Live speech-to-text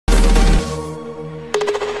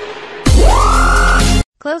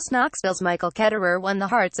Close. Knoxville's Michael Ketterer won the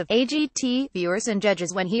hearts of AGT viewers and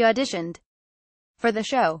judges when he auditioned for the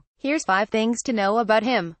show. Here's 5 things to know about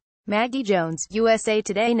him. Maggie Jones, USA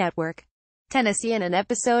Today Network. Tennessee. In an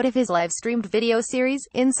episode of his live-streamed video series,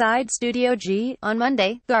 Inside Studio G, on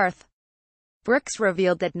Monday, Garth Brooks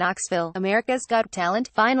revealed that Knoxville, America's Got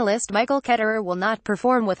Talent finalist Michael Ketterer will not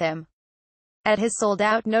perform with him at his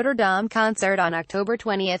sold-out Notre Dame concert on October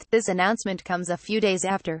 20th. This announcement comes a few days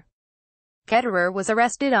after Ketterer was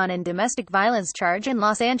arrested on a domestic violence charge in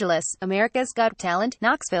Los Angeles. America's Got Talent,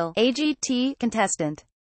 Knoxville, AGT contestant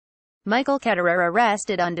Michael Ketterer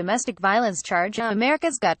arrested on domestic violence charge.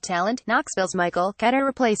 America's Got Talent, Knoxville's Michael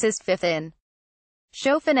Ketterer places 5th in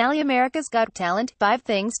show finale. America's Got Talent. 5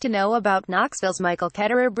 things to know about Knoxville's Michael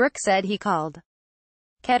Ketterer. Brooks said he called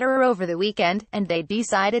Ketterer over the weekend, and they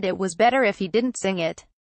decided it was better if he didn't sing it.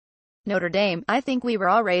 Notre Dame. I think we were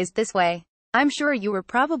all raised this way. I'm sure you were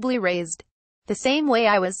probably raised the same way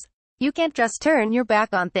I was. You can't just turn your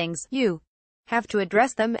back on things. You have to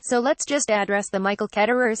address them, so let's just address the Michael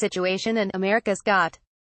Ketterer situation and America's Got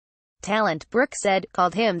Talent. Brooks said,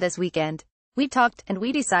 called him this weekend. We talked, and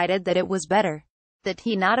we decided that it was better that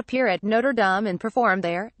he not appear at Notre Dame and perform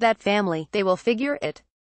there. That family, they will figure it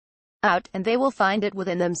out, and they will find it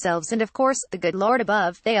within themselves, and of course, the good Lord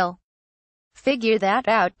above, they'll figure that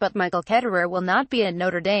out. But Michael Ketterer will not be at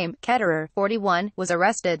Notre Dame. Ketterer, 41, was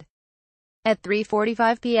arrested at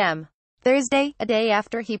 3:45 p.m. Thursday, a day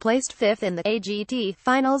after he placed 5th in the AGT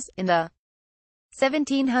finals, in the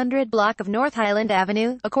 1700 block of North Highland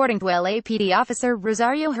Avenue, according to LAPD officer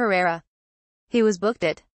Rosario Herrera. He was booked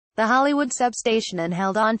at the Hollywood substation and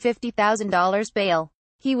held on $50,000 bail.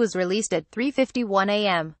 He was released at 3:51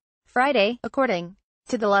 a.m. Friday, according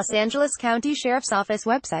to the Los Angeles County Sheriff's Office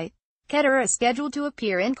website. Ketterer is scheduled to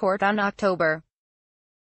appear in court on October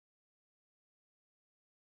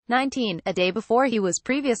 19, a day before he was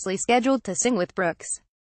previously scheduled to sing with Brooks.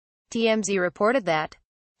 TMZ reported that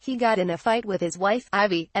he got in a fight with his wife,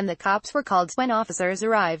 Ivy, and the cops were called when officers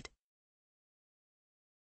arrived.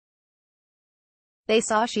 They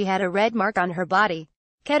saw she had a red mark on her body.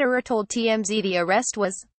 Ketterer told TMZ the arrest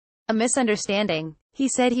was a misunderstanding. He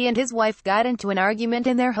said he and his wife got into an argument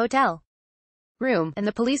in their hotel room, and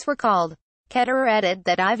the police were called. Ketterer added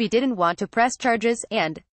that Ivy didn't want to press charges,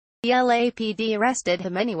 and the LAPD arrested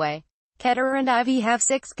him anyway. Ketterer and Ivy have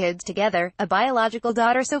 6 kids together, a biological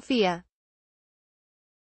daughter Sophia,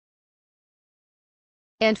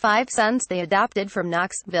 and 5 sons they adopted from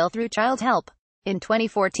Knoxville through Child Help. In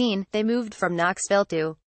 2014, they moved from Knoxville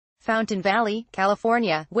to Fountain Valley,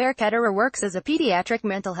 California, where Ketterer works as a pediatric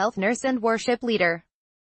mental health nurse and worship leader.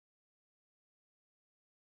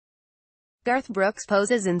 Garth Brooks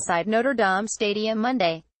poses inside Notre Dame Stadium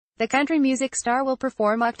Monday. The country music star will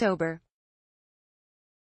perform October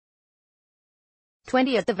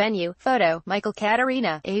 20 at the venue. Photo, Michael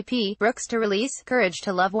Ketterer. AP, Brooks to release Courage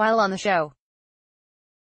to Love while on the show.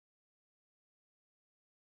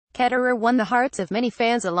 Ketterer won the hearts of many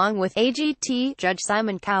fans along with AGT judge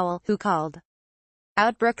Simon Cowell, who called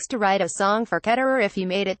out Brooks to write a song for Ketterer if he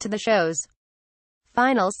made it to the show's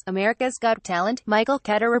finals. America's Got Talent. Michael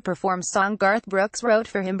Ketterer performs song Garth Brooks wrote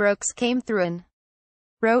for him. Brooks came through and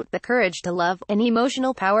wrote the Courage to Love, an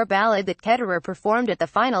emotional power ballad that Ketterer performed at the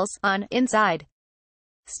finals, on Inside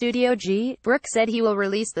Studio G. Brooks said he will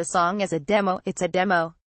release the song as a demo. It's a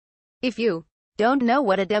demo. If you don't know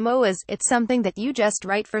what a demo is, it's something that you just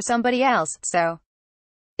write for somebody else, so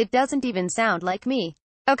it doesn't even sound like me.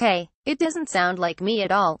 Okay, it doesn't sound like me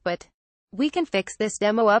at all, but we can fix this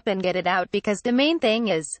demo up and get it out, because the main thing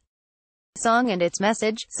is the song and its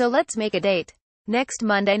message. So let's make a date. Next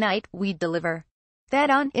Monday night, we deliver that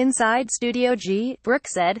on Inside Studio G,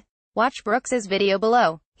 Brooks said. Watch Brooks's video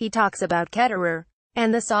below. He talks about Ketterer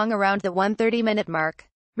and the song around the 130-minute mark.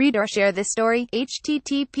 Read or share this story.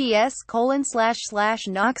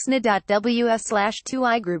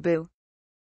 https://noxna.ws/2igrubu